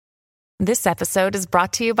This episode is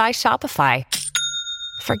brought to you by Shopify.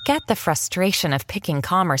 Forget the frustration of picking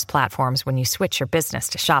commerce platforms when you switch your business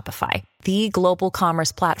to Shopify, the global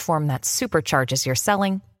commerce platform that supercharges your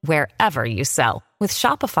selling wherever you sell. With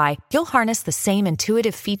Shopify, you'll harness the same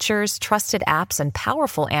intuitive features, trusted apps, and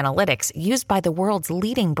powerful analytics used by the world's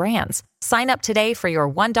leading brands. Sign up today for your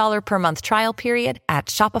 $1 per month trial period at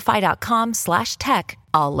shopify.com/tech,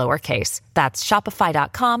 all lowercase. That's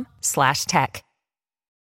shopify.com/tech.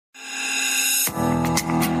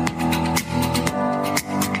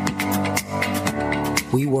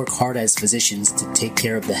 We work hard as physicians to take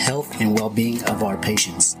care of the health and well-being of our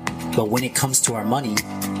patients. But when it comes to our money,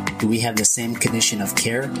 do we have the same condition of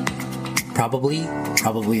care? Probably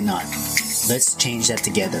not. Let's change that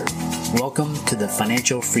together. Welcome to the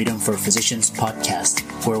Financial Freedom for Physicians podcast,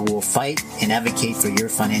 where we'll fight and advocate for your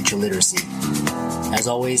financial literacy. As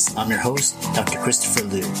always, I'm your host, Dr. Christopher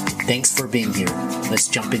Liu. Thanks for being here. Let's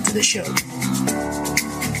jump into the show.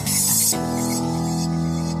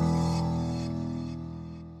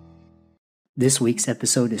 This week's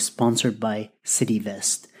episode is sponsored by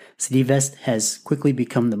CitiVest. CitiVest has quickly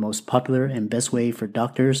become the most popular and best way for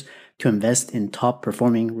doctors to invest in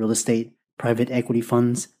top-performing real estate private equity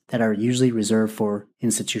funds that are usually reserved for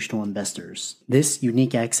institutional investors. This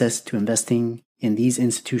unique access to investing in these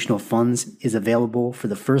institutional funds is available for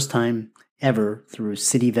the first time ever through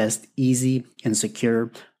CitiVest's easy and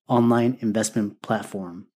secure online investment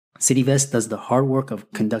platform. CitiVest does the hard work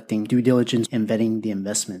of conducting due diligence and vetting the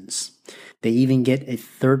investments. They even get a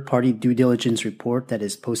third-party due diligence report that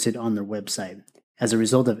is posted on their website. As a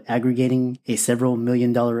result of aggregating a several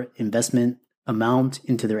 $million investment amount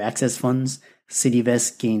into their access funds,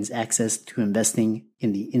 CitiVest gains access to investing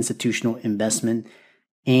in the institutional investment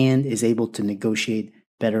and is able to negotiate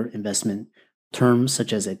better investment terms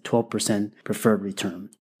such as a 12% preferred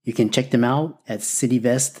return. You can check them out at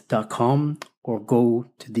citivest.com or go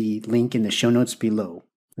to the link in the show notes below.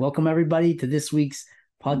 Welcome everybody to this week's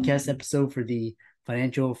podcast episode for the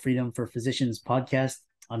Financial Freedom for Physicians podcast.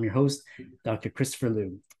 I'm your host, Dr. Christopher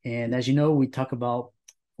Liu. And as you know, we talk about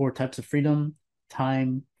 4 types of freedom: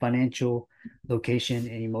 time, financial, location,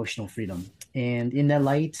 and emotional freedom. And in that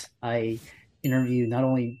light, I interview not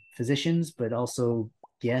only physicians, but also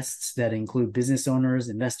guests that include business owners,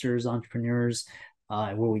 investors, entrepreneurs,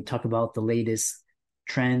 where we talk about the latest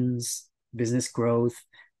trends, business growth,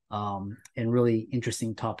 and really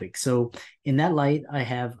interesting topics. So in that light, I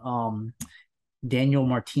have Daniel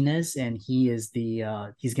Martinez, and he's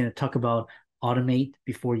going to talk about automate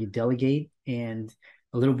before you delegate. And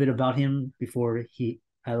a little bit about him before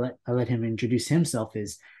I let him introduce himself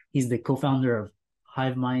is he's the co-founder of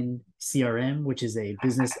HiveMind CRM, which is a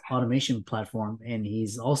business automation platform, and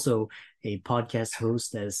he's also a podcast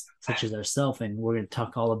host such as ourselves. And we're going to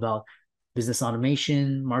talk all about business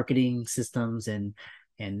automation, marketing systems, and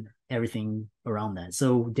everything around that.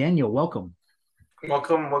 So Daniel, welcome.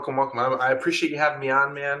 Welcome. I appreciate you having me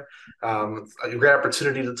on, man. A great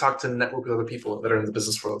opportunity to talk to and network with other people that are in the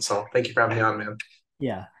business world. So thank you for having me on, man.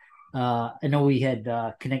 Yeah. I know we had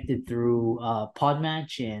connected through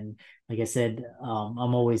Podmatch, and like I said,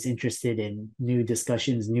 I'm always interested in new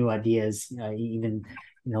discussions, new ideas. Even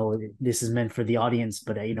this is meant for the audience,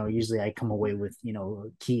 but usually I come away with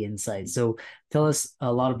key insights. So tell us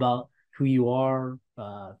a lot about who you are,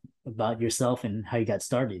 about yourself, and how you got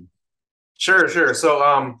started. Sure.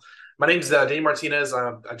 So my name is Daniel Martinez.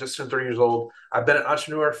 I just turned 30 years old. I've been an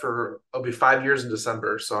entrepreneur it'll be 5 years in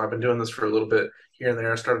December. So I've been doing this for a little bit here and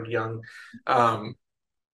there. I started young. I'm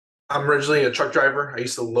originally a truck driver. I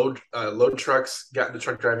used to load trucks, got into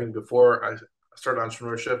truck driving before I started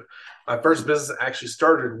entrepreneurship. My first business actually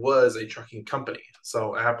started was a trucking company.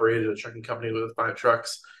 So I operated a trucking company with 5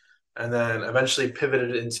 trucks, and then eventually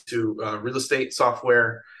pivoted into real estate,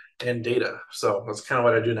 software, and data. So that's kind of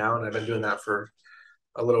what I do now, and I've been doing that for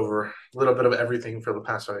a little bit of everything for the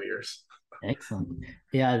past 5 years. Excellent.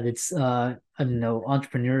 Yeah, it's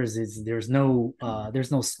entrepreneurs there's no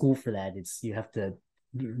school for that. You have to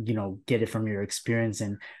get it from your experience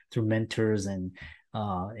and through mentors, and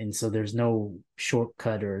so there's no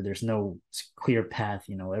shortcut or there's no clear path.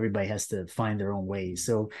 Everybody has to find their own way.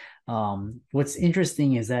 So what's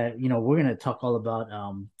interesting is that we're going to talk all about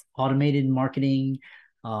automated marketing,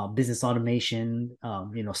 business automation,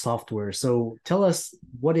 software. So tell us,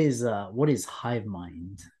 what is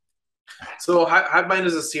HiveMind? So HiveMind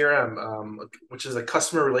is a CRM, which is a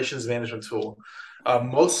customer relations management tool.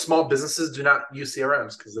 Most small businesses do not use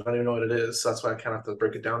CRMs because they don't even know what it is. So that's why I kind of have to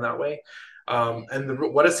break it down that way.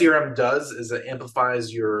 What a CRM does is it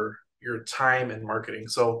amplifies your time and marketing.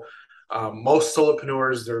 So most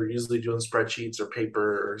solopreneurs, they're usually doing spreadsheets or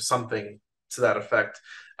paper or something to that effect.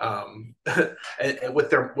 and with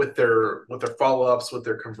their follow-ups, with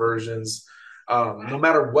their conversions. No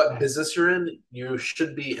matter what business you're in, you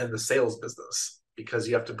should be in the sales business because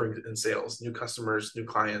you have to bring in sales, new customers, new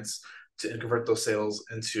clients to convert those sales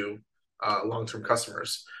into long-term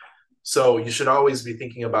customers. So you should always be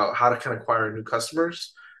thinking about how to kind of acquire new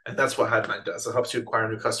customers. And that's what HiveMind does. It helps you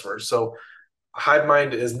acquire new customers. So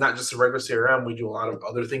HiveMind is not just a regular CRM. We do a lot of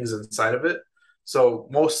other things inside of it. So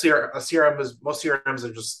most CRMs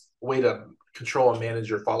are just a way to control and manage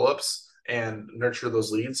your follow-ups and nurture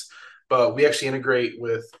those leads. But we actually integrate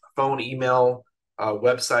with phone, email,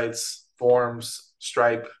 websites, forms,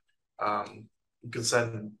 Stripe. You can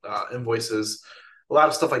send invoices, a lot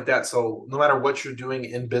of stuff like that. So no matter what you're doing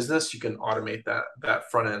in business, you can automate that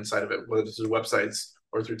front end side of it, whether it's through websites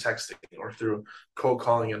or through texting or through cold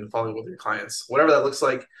calling and following with your clients. Whatever that looks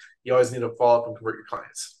like, you always need to follow up and convert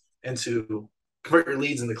your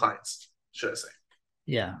leads into clients, should I say.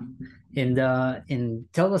 Yeah. And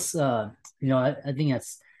tell us, I think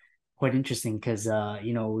that's quite interesting because,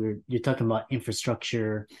 you're talking about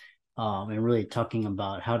infrastructure and really talking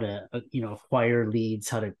about how to, acquire leads,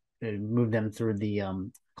 how to move them through the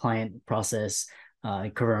client process,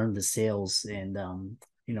 cover the sales and,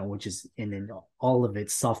 which is, and then all of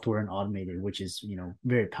it's software and automated, which is,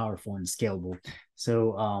 very powerful and scalable.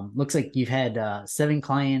 So looks like you've had 7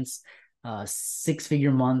 clients,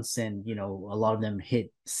 6-figure months, and, a lot of them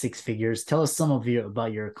hit 6 figures. Tell us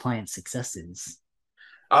about your client successes.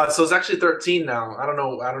 So it's actually 13 now. I don't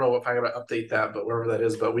know if I'm going to update that, but wherever that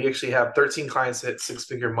is. But we actually have 13 clients hit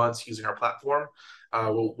 6-figure months using our platform.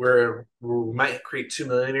 We might create 2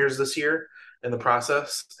 millionaires this year in the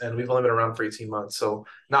process, and we've only been around for 18 months. So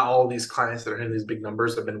not all of these clients that are hitting these big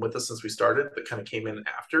numbers have been with us since we started, but kind of came in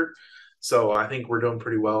after. So I think we're doing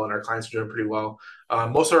pretty well, and our clients are doing pretty well.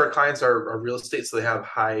 Most of our clients are real estate, so they have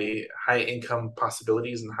high income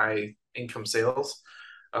possibilities and high income sales.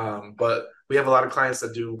 But we have a lot of clients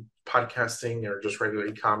that do podcasting or just regular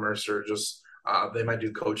e-commerce or just they might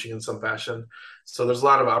do coaching in some fashion. So there's a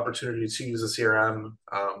lot of opportunity to use a CRM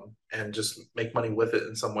and just make money with it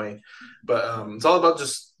in some way. But it's all about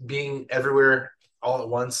just being everywhere all at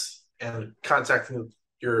once and contacting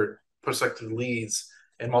your prospective leads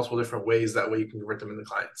in multiple different ways. That way you can convert them into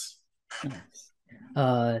clients.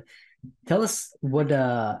 Tell us what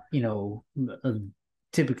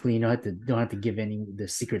typically, don't have to give any the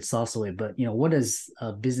secret sauce away, but what does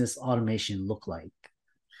business automation look like?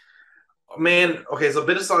 Man, okay, so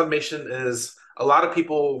business automation is a lot of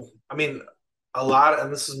people. I mean,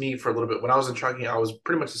 and this is me for a little bit. When I was in trucking, I was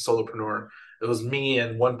pretty much a solopreneur. It was me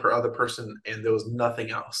and one per other person, and there was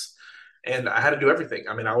nothing else. And I had to do everything.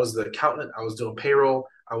 I mean, I was the accountant, I was doing payroll,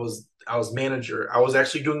 I was manager, I was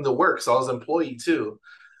actually doing the work, so I was an employee too.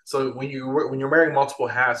 So when you're wearing multiple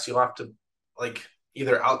hats, you'll have to like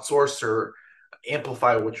either outsource or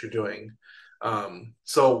amplify what you're doing.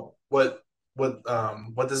 So what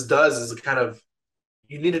this does is it kind of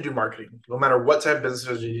you need to do marketing. No matter what type of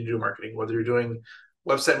business you need to do marketing, whether you're doing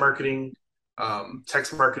website marketing,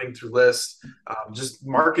 text marketing through lists, just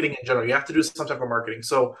marketing in general. You have to do some type of marketing.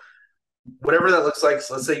 So whatever that looks like.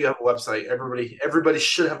 So let's say you have a website. Everybody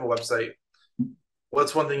should have a website.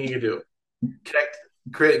 What's one thing you can do?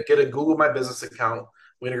 Get a Google My Business account.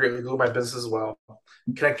 We integrate with Google My Business as well.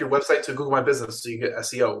 Connect your website to Google My Business so you get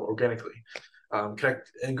SEO organically.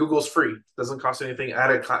 And Google's free. It doesn't cost anything. I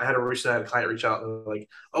had a client reach out and like,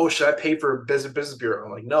 oh, should I pay for Business Bureau?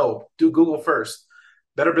 I'm like, no, do Google first.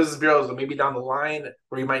 Better Business Bureaus maybe down the line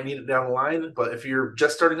where you might need it down the line. But if you're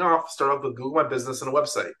just starting off, start off with Google My Business and a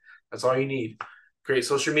website. That's all you need. Create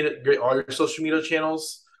all your social media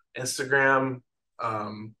channels, Instagram,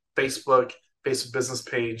 Facebook business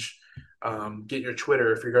page, get your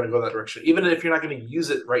Twitter if you're going to go that direction. Even if you're not going to use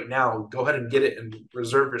it right now, go ahead and get it and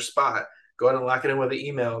reserve your spot. Go ahead and lock it in with an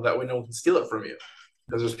email. That way no one can steal it from you.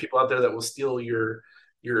 Because there's people out there that will steal your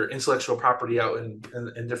intellectual property out in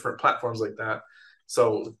different platforms like that.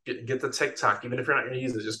 So get the TikTok, even if you're not going to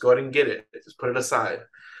use it, just go ahead and get it. Just put it aside.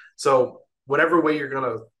 So whatever way you're going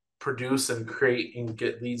to produce and create and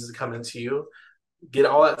get leads to come into you, get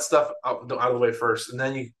all that stuff out of the way first. And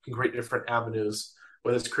then you can create different avenues,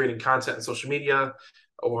 whether it's creating content in social media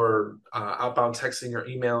or outbound texting or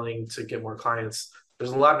emailing to get more clients.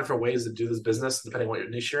 There's a lot of different ways to do this business depending on what your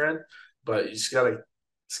niche you're in, but you just gotta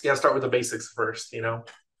start with the basics first, and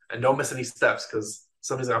don't miss any steps because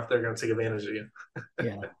somebody's out there going to take advantage of you.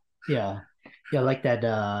 Yeah. I like that.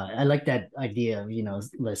 I like that idea of,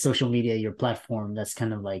 like social media, your platform. That's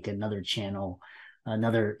kind of like another channel,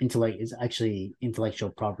 another intellectual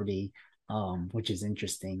property, which is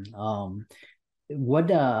interesting. What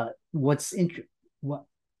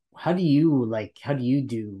how do you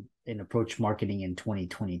do an approach marketing in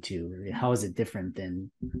 2022? How is it different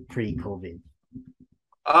than pre-COVID?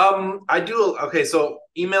 I do. Okay, so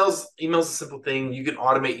emails a simple thing. You can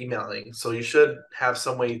automate emailing, so you should have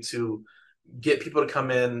some way to get people to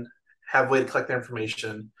come in, have a way to collect their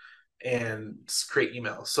information, and create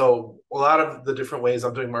emails. So a lot of the different ways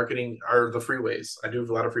I'm doing marketing are the free ways. I do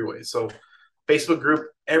a lot of free ways. So Facebook group,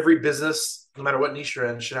 every business, no matter what niche you're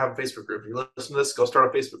in, should have a Facebook group. If you listen to this, go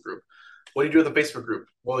start a Facebook group. What do you do with a Facebook group?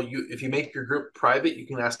 Well, if you make your group private, you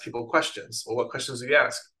can ask people questions. Well, what questions do you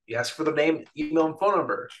ask? You ask for the name, email, and phone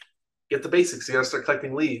number. Get the basics. You got to start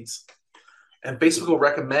collecting leads. And Facebook will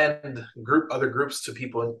recommend other groups to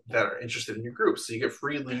people that are interested in your group. So you get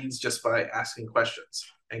free leads just by asking questions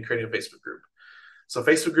and creating a Facebook group. So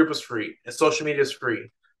Facebook group is free and social media is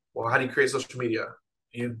free. Well, how do you create social media?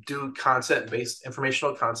 You do content-based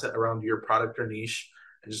informational content around your product or niche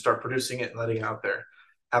and just start producing it and letting it out there.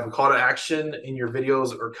 Have a call to action in your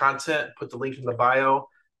videos or content, put the link in the bio,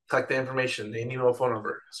 collect the information, name, email, phone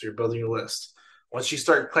number. So you're building your list. Once you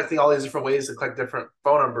start collecting all these different ways to collect different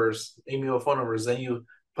phone numbers, email phone numbers, then you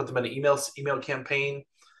put them in an email campaign,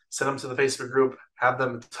 send them to the Facebook group, have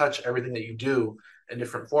them touch everything that you do in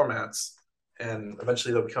different formats, and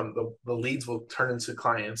eventually they'll become the leads will turn into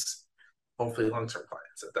clients, hopefully long-term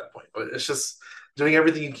clients at that point. But it's just doing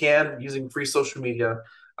everything you can using free social media.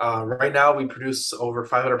 Right now, we produce over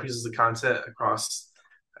 500 pieces of content across,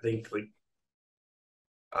 I think, like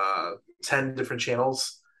 10 different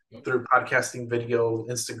channels through podcasting, video,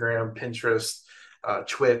 Instagram, Pinterest,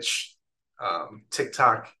 Twitch,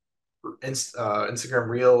 TikTok, Instagram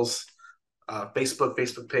Reels,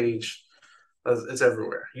 Facebook page. It's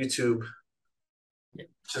everywhere. YouTube. Yeah.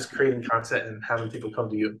 Just creating content and having people come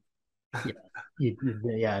to you.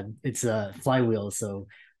 Yeah, it's a flywheel. So,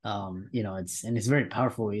 it's very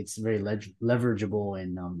powerful. It's very leverageable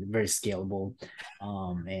and very scalable,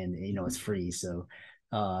 and it's free. So,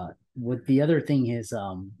 what the other thing is,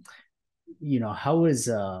 how is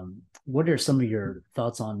what are some of your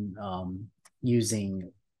thoughts on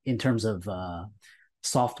using in terms of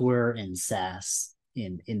software and SaaS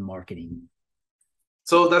in marketing?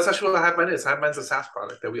 So that's actually what Hivemind is. Hivemind's a SaaS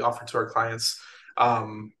product that we offer to our clients.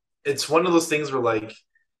 It's one of those things where like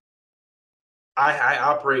I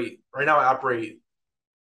operate right now. I operate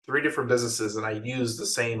 3 different businesses, and I use the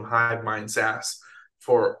same Hivemind SaaS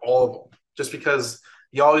for all of them. Just because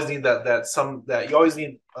you always need you always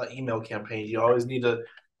need an email campaign. You always need to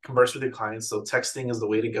converse with your clients. So texting is the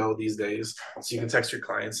way to go these days. So you can text your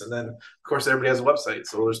clients, and then of course everybody has a website.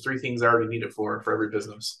 So there's 3 things I already need it for every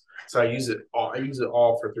business. So I use it all. I use it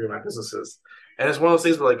all for 3 of my businesses, and it's one of those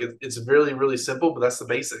things where like it's really really simple, but that's the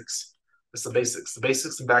basics. It's the basics. The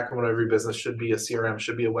basics and backbone of every business should be a CRM,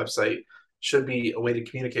 should be a website, should be a way to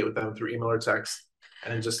communicate with them through email or text,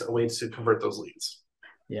 and just a way to convert those leads.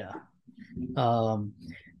 Yeah.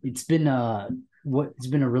 It's been it's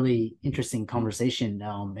been a really interesting conversation.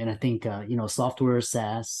 And I think software,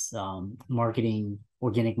 SaaS, marketing,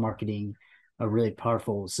 organic marketing are really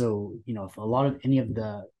powerful. So, if any of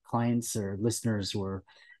the clients or listeners were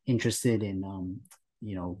interested in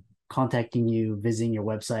contacting you, visiting your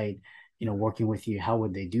website, working with you, how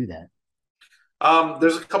would they do that?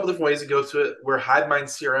 There's a couple different ways to go to it. We're Hivemind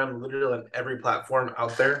CRM literally on every platform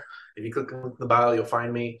out there. If you click the link in the bio, you'll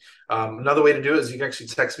find me. Another way to do it is you can actually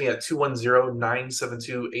text me at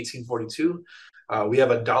 210-972-1842. We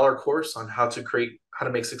have a $1 course on how to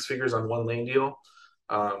make 6 figures on one land deal.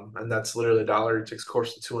 And that's literally $1. It takes a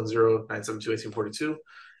course to 210-972-1842.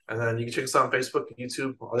 And then you can check us out on Facebook,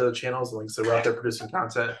 YouTube, all the other channels. Like I said, we're out there producing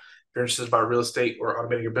content. If you're interested about real estate or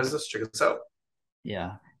automating your business, check us out.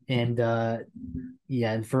 Yeah. And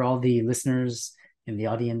and for all the listeners in the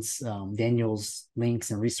audience, Daniel's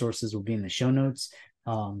links and resources will be in the show notes.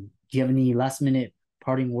 Do you have any last minute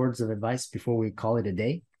parting words of advice before we call it a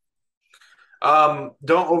day?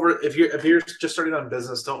 If you're just starting on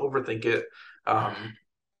business, don't overthink it.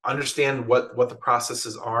 Understand what the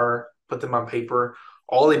processes are, put them on paper.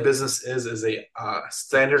 All a business is a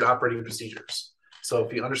standard operating procedures. So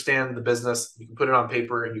if you understand the business, you can put it on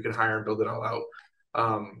paper and you can hire and build it all out.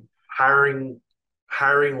 Hiring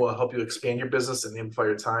will help you expand your business and amplify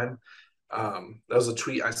your time. That was a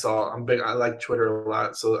tweet I saw. I like Twitter a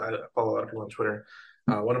lot, so I follow a lot of people on Twitter.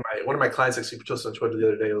 One of my clients actually posted on Twitter the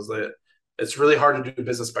other day. It was that it's really hard to do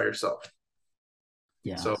business by yourself.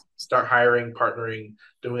 Yeah. So start hiring, partnering,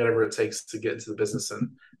 doing whatever it takes to get into the business,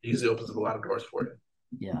 and it usually opens up a lot of doors for you.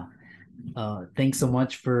 Yeah. Thanks so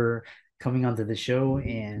much for coming onto the show,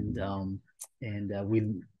 and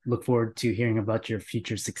we look forward to hearing about your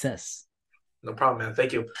future success. No problem, man.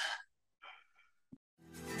 Thank you.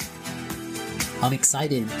 I'm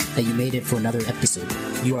excited that you made it for another episode.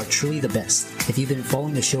 You are truly the best. If you've been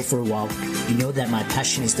following the show for a while, you know that my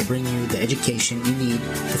passion is to bring you the education you need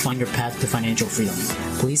to find your path to financial freedom.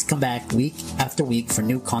 Please come back week after week for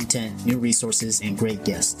new content, new resources, and great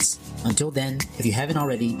guests. Until then, if you haven't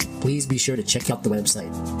already, please be sure to check out the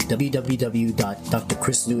website,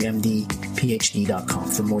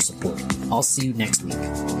 www.drchrislumdphd.com for more support. I'll see you next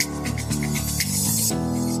week.